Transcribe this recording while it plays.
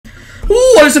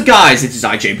What is up, guys? It is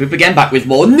Poop again, back with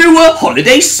more newer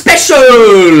holiday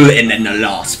special! And in the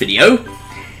last video,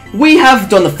 we have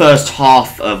done the first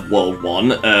half of World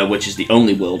 1, which is the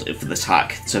only world for this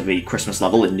hack to be Christmas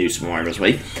level in New Super Mario Bros.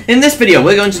 Wii. In this video,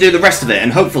 we're going to do the rest of it,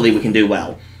 and hopefully we can do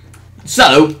well.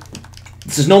 So,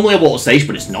 this is normally a water stage,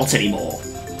 but it's not anymore.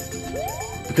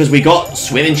 Because we got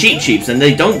swimming Cheep Cheeps, and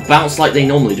they don't bounce like they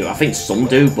normally do. I think some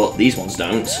do, but these ones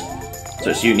don't. So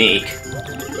it's unique.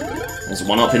 There's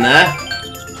one up in there.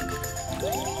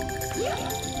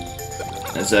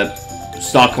 There's a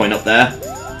star coin up there.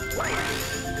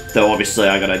 Though obviously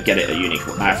I gotta get it a unique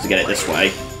one. I have to get it this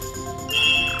way.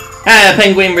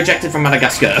 Penguin rejected from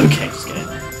Madagascar. Okay, just kidding.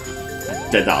 I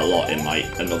did that a lot in my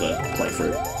another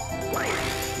playthrough.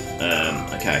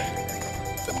 Okay.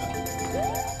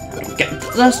 Get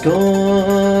the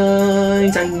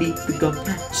coins. I need to go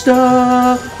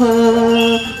star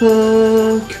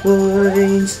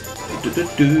coins.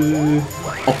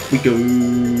 Off we go.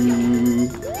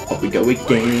 Off we go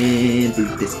again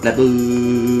through this level.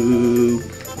 We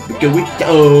go again.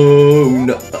 Oh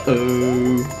no.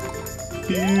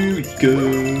 Here we go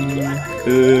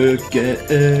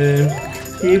again.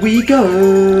 Here we go.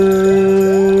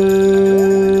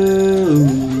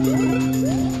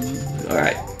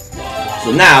 Alright.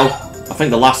 So now, I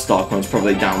think the last star coin's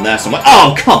probably down there somewhere.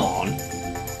 Oh, come on!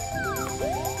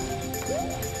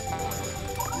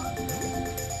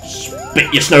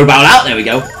 Spit your snowball out, there we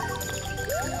go.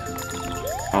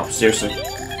 Oh, seriously.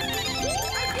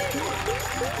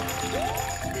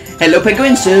 Hello,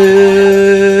 penguin.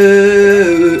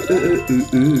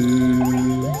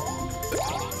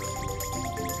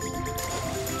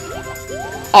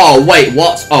 Oh, wait,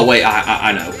 what? Oh, wait,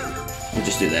 I know. We'll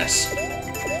just do this.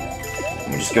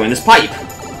 We'll just go in this pipe.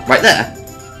 Right there.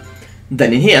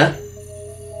 Then in here,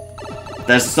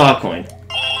 there's the star coin.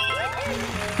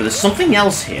 But there's something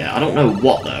else here. I don't know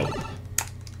what, though.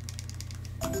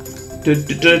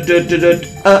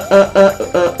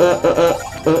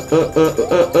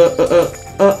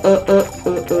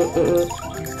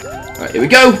 Alright, here we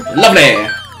go. Lovely.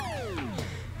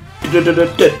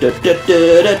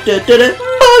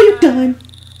 Oh, you're done.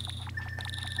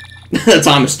 The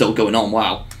time is still going on.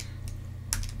 Wow.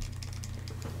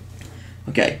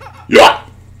 Okay. Yeah.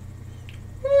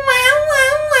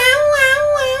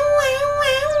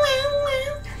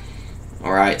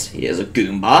 Alright, here's a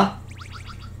Goomba.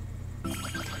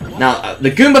 Now, the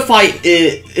Goomba fight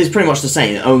is pretty much the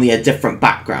same, only a different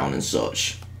background and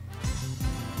such.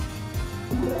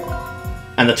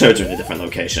 And the toads are in a different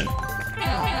location.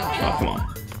 Oh, come on.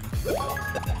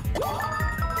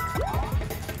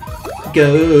 Go!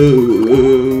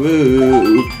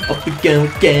 Up we go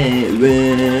again!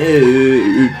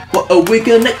 What are we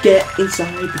gonna get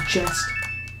inside the chest?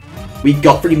 We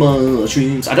got 3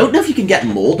 mushrooms. I don't know if you can get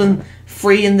more than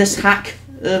 3 in this hack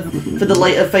for the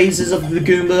later phases of the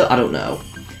Goomba. I don't know.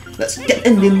 Let's get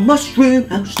in the mushroom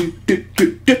house. The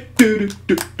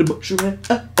mushroom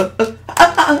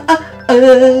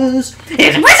house.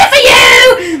 Here's a present for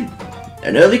you!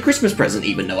 An early Christmas present,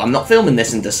 even though I'm not filming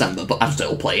this in December, but I'm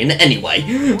still playing it anyway.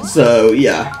 So,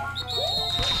 yeah.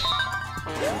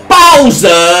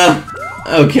 Bowser!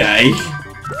 Okay.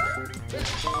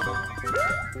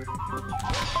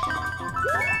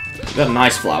 Got a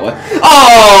nice flower.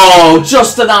 Oh,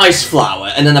 just a nice flower,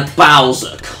 and then a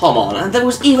Bowser. Come on, and there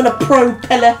was even a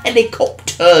propeller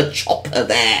helicopter chopper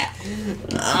there.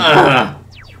 Ugh.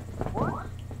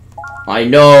 I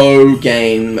know,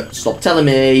 game. Stop telling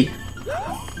me.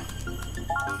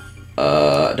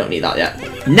 Don't need that yet.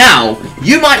 Now,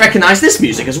 you might recognize this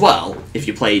music as well if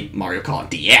you played Mario Kart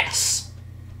DS.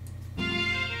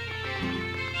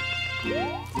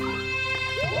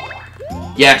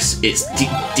 Yes, it's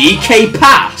DK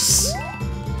Pass!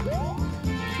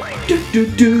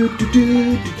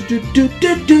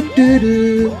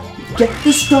 Get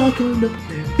the star coin up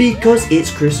because it's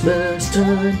Christmas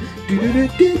time. We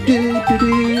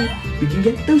can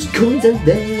get those coins out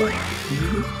there.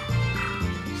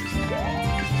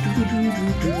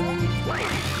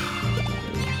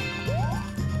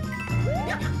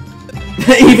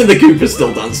 Even the Koopas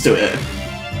still dance to it.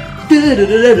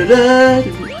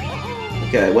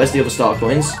 Okay, where's the other star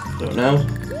coins? Don't know.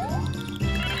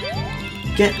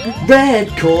 Get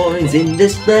red coins in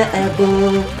this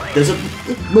level. There's a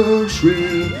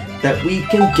mushroom that we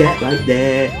can get right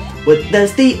there. But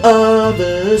there's the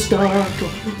other star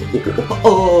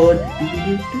coin.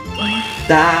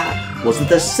 That wasn't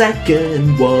the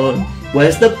second one.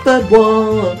 Where's the third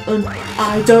one?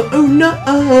 I don't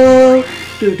know.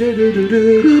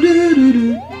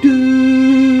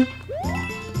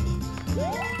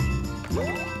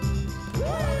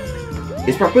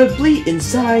 It's probably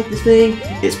inside this thing.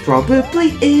 It's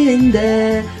probably in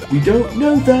there. We don't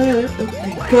know though,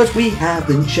 because we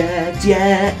haven't checked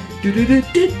yet. We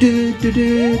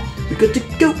got to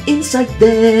go inside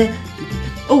there.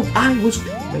 Oh, I was.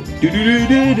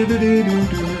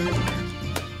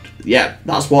 Yeah,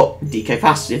 that's what DK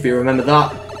Pass, if you remember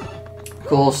that. Of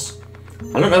course,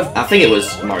 I don't know. I think it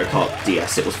was Mario Kart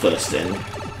DS. It was first in,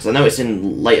 because I know it's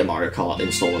in later Mario Kart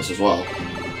installments as well.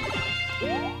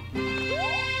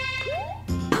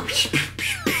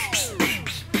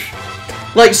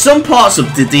 Like, some parts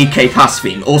of the DK Pass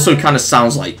theme also kind of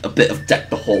sounds like a bit of Deck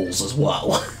the Halls as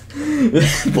well.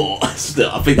 But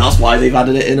still, I think that's why they've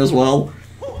added it in as well.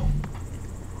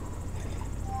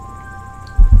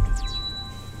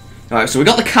 Alright, so we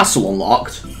got the castle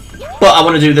unlocked, but I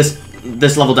want to do this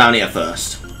level down here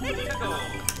first.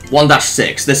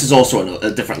 1-6, this is also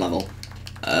a different level.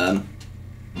 Oh,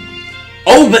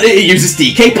 but it uses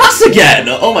DK Pass again!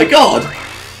 Oh my god!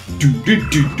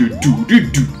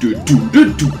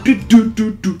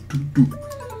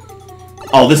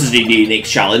 Oh, this is a unique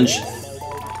challenge.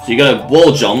 So you gotta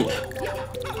wall jump,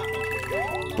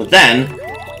 but then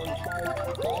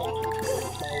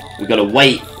we gotta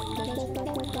wait.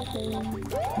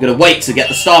 We gotta wait to get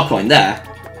the star coin there.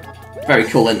 Very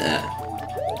cool, isn't it?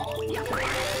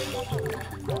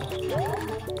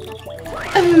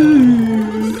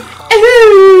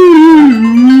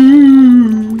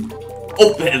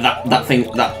 Oh, that thing,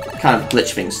 that kind of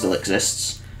glitch thing still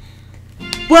exists.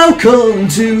 Welcome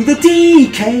to the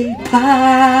DK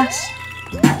Pass.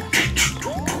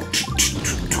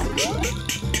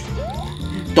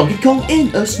 Donkey Kong in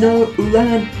a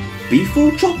snowland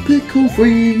before tropical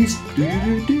freeze.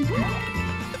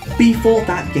 Before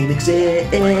that game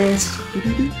exists, we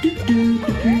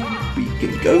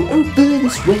can go over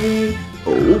this way.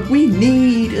 Oh, we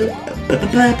need a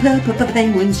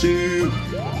penguin suit.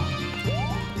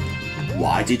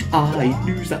 Why did I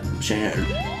lose that shell?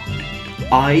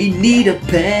 I need a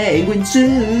penguin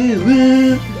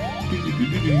suit.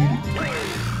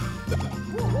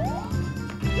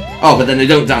 Oh, but then they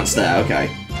don't dance there, okay.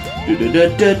 Here we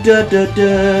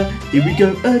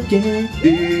go again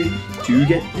to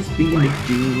get this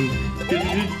thingamajig.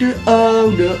 Oh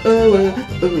no,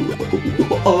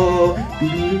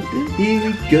 here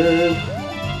we go.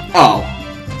 Oh.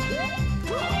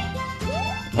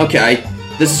 Okay.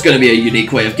 This is going to be a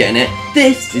unique way of getting it.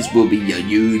 This will be a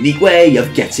unique way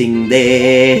of getting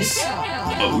this.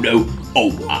 Oh no.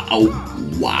 Oh, ow.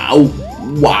 Wow.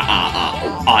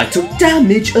 Wow. I took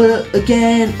damage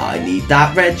again. I need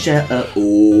that red shell.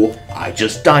 Oh, I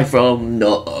just died from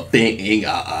nothing.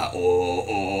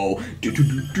 Oh.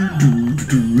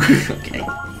 Okay.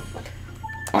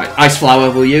 Alright, Ice Flower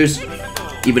we'll use.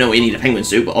 Even though we need a penguin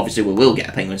suit, but obviously we will get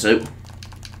a penguin suit.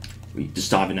 We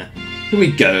just dive in there. Here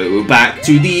we go, back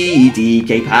to the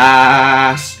DK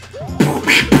Pass.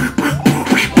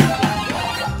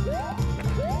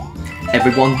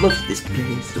 Everyone loves this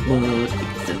place, the world.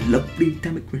 It's a lovely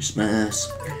time at Christmas.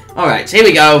 Alright, so here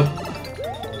we go.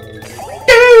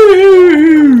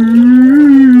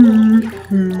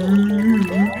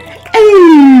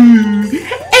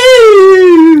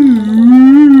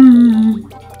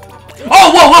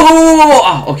 Oh, whoa.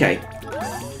 Oh, okay.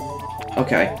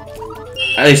 Okay.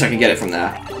 At least I can get it from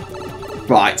there.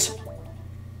 Right.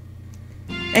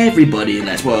 Everybody,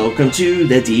 let's welcome to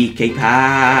the DK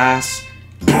Pass.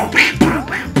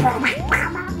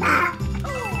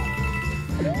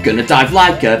 Gonna dive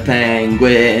like a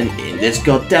penguin in this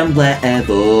goddamn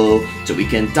level, so we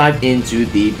can dive into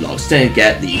the blocks to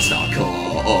get the star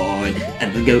coin,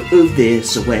 and we'll go over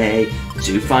this way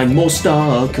to find more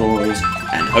star coins,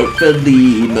 and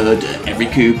hopefully murder every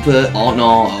Koopa on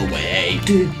our way.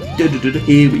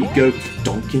 Here we go.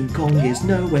 Donkey Kong is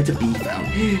nowhere to be found.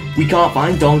 We can't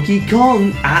find Donkey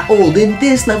Kong at all in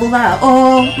this level at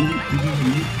all.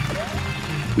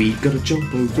 We gotta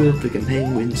jump over friggin'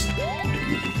 penguins.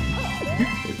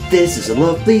 This is a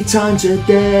lovely time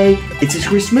today. It's a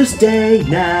Christmas day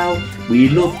now. We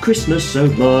love Christmas so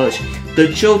much. The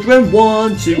children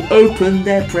want to open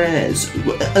their presents.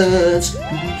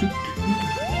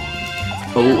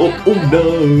 Oh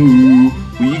no.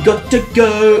 We got to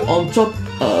go on top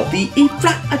of the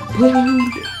E-flagpole.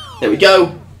 There we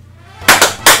go.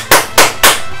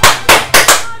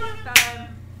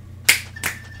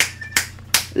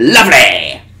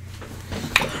 Lovely.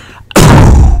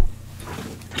 I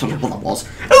don't know what that was.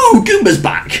 Oh, Goomba's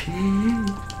back.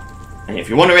 And if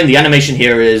you're wondering, the animation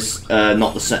here is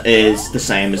not the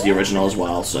same as the original as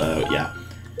well. So yeah,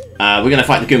 we're gonna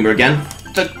fight the Goomba again.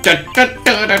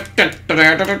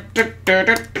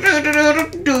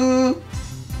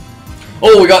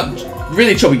 Oh, we got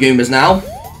really chubby Goombas now.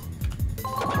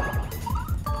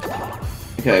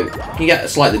 Okay, can you get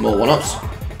slightly more one-ups?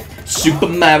 Super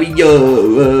Mario,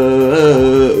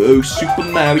 Super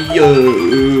Mario.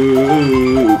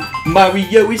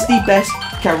 Mario is the best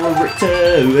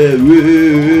character.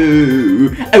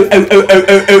 Oh, oh, oh, oh,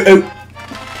 oh, oh, oh.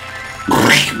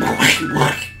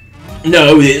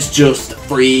 No, it's just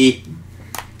free.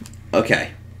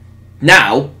 Okay.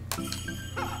 Now,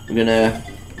 I'm gonna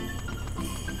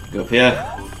go up here.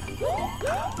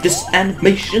 This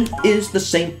animation is the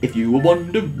same, if you were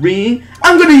wondering.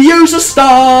 I'm gonna use a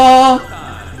star!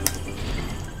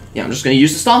 Yeah, I'm just gonna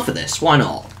use the star for this, why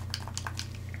not?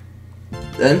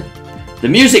 Then, the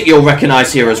music you'll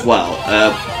recognise here as well.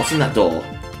 What's in that door?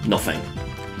 Nothing.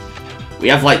 We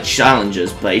have, like,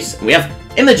 challenges base. We have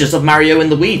images of Mario and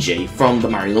Luigi from the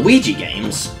Mario and Luigi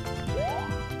games.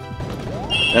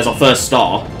 There's our first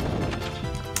star.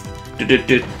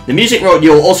 The music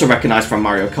you'll also recognise from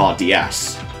Mario Kart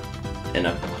DS. In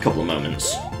a couple of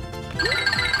moments.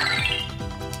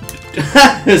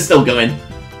 It's still going.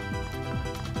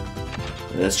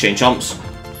 Let's change chomps.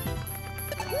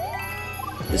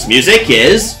 This music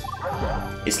is...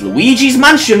 It's Luigi's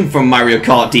Mansion from Mario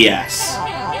Kart DS.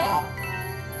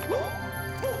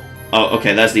 Oh,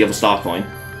 okay, there's the other star coin.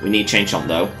 We need chain chomp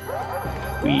though.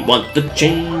 We want the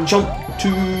chain chomp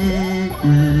to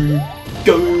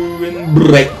go and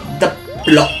break the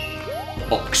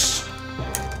blocks.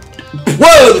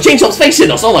 Whoa! The chain chomp's facing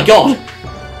us! Oh my god!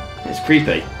 It's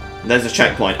creepy. There's a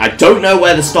checkpoint. I don't know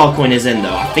where the star coin is in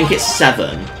though. I think it's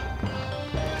 7.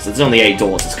 Because there's only 8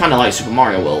 doors. It's kind of like Super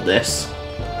Mario World, this.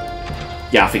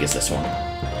 Yeah, I think it's this one.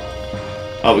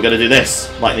 Oh, we gotta do this.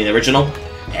 Like the original.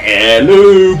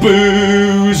 Hello,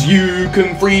 Boos! You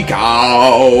can freak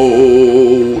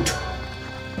out!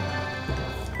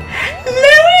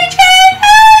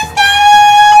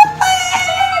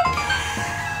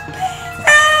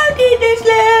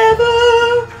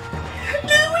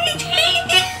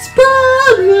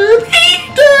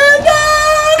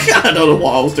 I don't know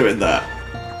what I was doing there.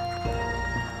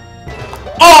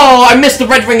 Oh, I missed the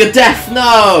red ring of death.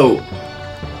 No.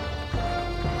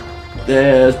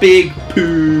 There's big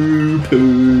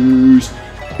poo-poos.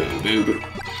 Poo-poo-poo.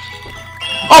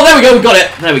 Oh, there we go. We got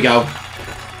it. There we go.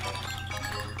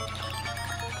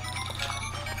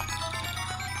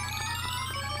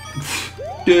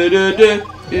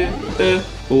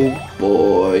 Oh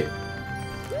boy.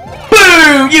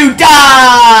 Boo! You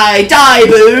die! Die,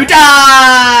 Boo!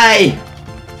 Die!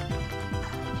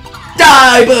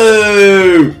 Die,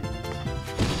 Boo!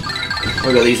 Oh,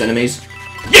 we got these enemies.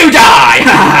 You die!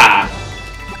 Ha ha!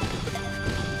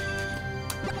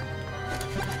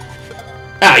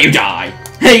 Ah, you die!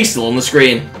 Hey, he's still on the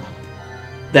screen.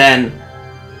 Then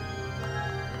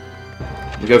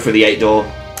we go for the 8 door.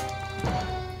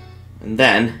 And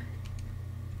then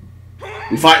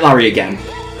we fight Larry again.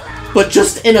 But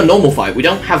just in a normal fight, we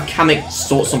don't have Kamek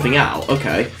sort something out.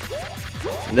 Okay.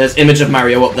 There's image of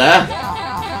Mario up there.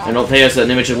 And up here's an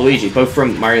image of Luigi, both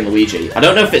from Mario and Luigi. I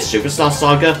don't know if it's Superstar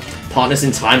Saga, Partners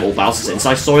in Time, or Bowser's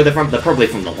Inside Story. They're probably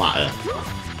from the latter.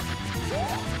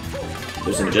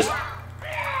 Those images.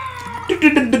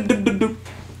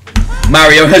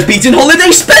 Mario has beaten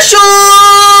Holiday Special!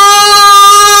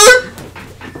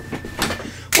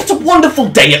 What a wonderful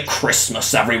day at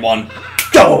Christmas, everyone.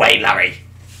 Go away, Larry.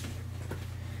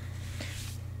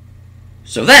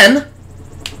 So then,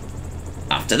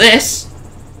 after this,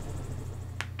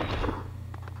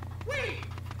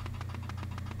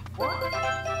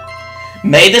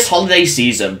 may this holiday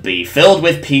season be filled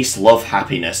with peace, love,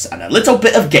 happiness, and a little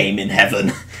bit of game in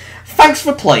heaven. Thanks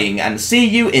for playing, and see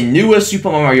you in newer Super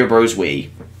Mario Bros. Wii.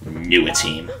 Newer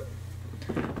team.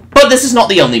 But this is not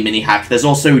the only mini-hack, there's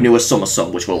also newer Summer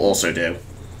Song, which we'll also do.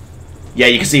 Yeah,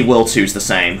 you can see World 2's the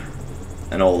same,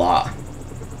 and all that.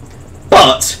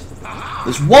 But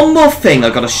there's one more thing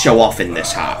I've got to show off in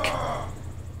this hack.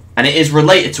 And it is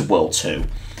related to World 2.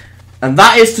 And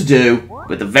that is to do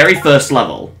with the very first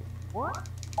level.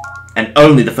 And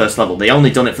only the first level. They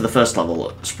only done it for the first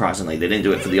level, surprisingly. They didn't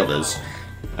do it for the others.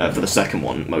 For the second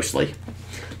one, mostly.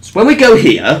 So when we go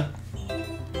here,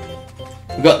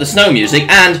 we've got the snow music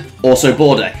and also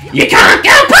border. You can't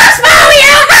go past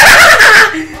Mario!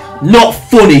 Not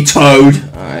funny, Toad!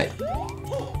 Alright.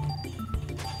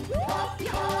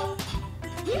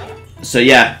 So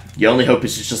yeah, your only hope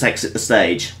is to just exit the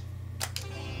stage.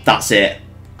 That's it.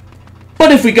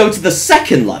 But if we go to the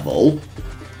second level,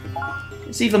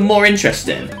 it's even more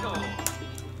interesting.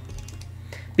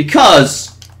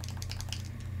 Because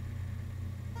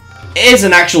it is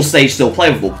an actual stage still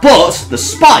playable, but the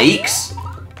spikes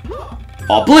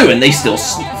are blue and they still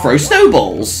throw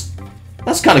snowballs.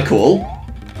 That's kind of cool.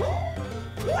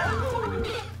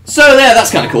 So there,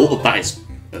 that's kind of cool. That is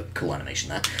a cool animation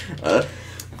there.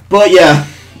 But yeah,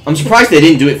 I'm surprised they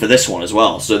didn't do it for this one as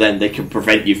well, so then they can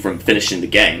prevent you from finishing the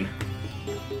game.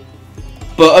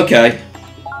 But okay.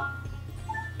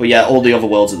 But yeah, all the other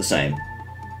worlds are the same.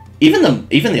 Even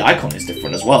the icon is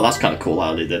different as well. That's kind of cool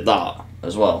how they did that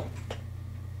as well.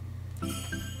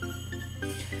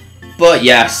 But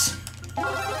yes.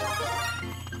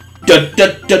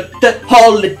 The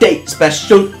holiday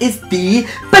special is the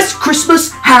best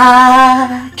Christmas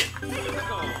hack.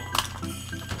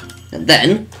 And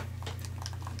then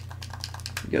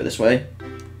go this way.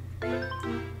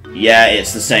 Yeah,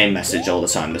 it's the same message all the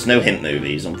time. There's no hint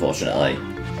movies, unfortunately.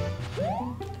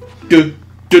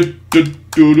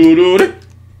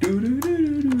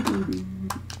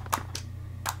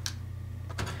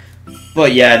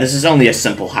 But yeah, this is only a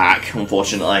simple hack,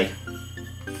 unfortunately.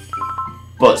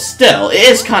 But still, it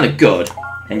is kind of good.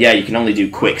 And yeah, you can only do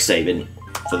quick saving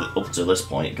for up to this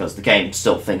point, because the game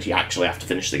still thinks you actually have to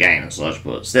finish the game and such,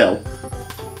 but still.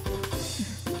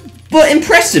 But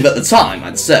impressive at the time,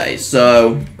 I'd say,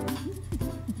 so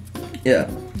yeah.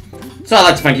 So I'd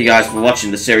like to thank you guys for watching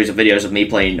the series of videos of me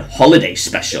playing Holiday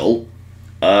Special.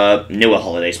 Newer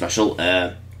Holiday Special.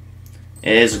 It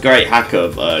is a great hack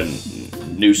of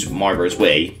New Super Mario Bros.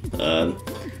 Wii.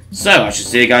 So, I should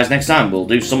see you guys next time. We'll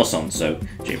do Summer Song, so,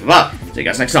 cheers for that. See you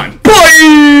guys next time.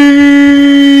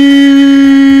 Bye!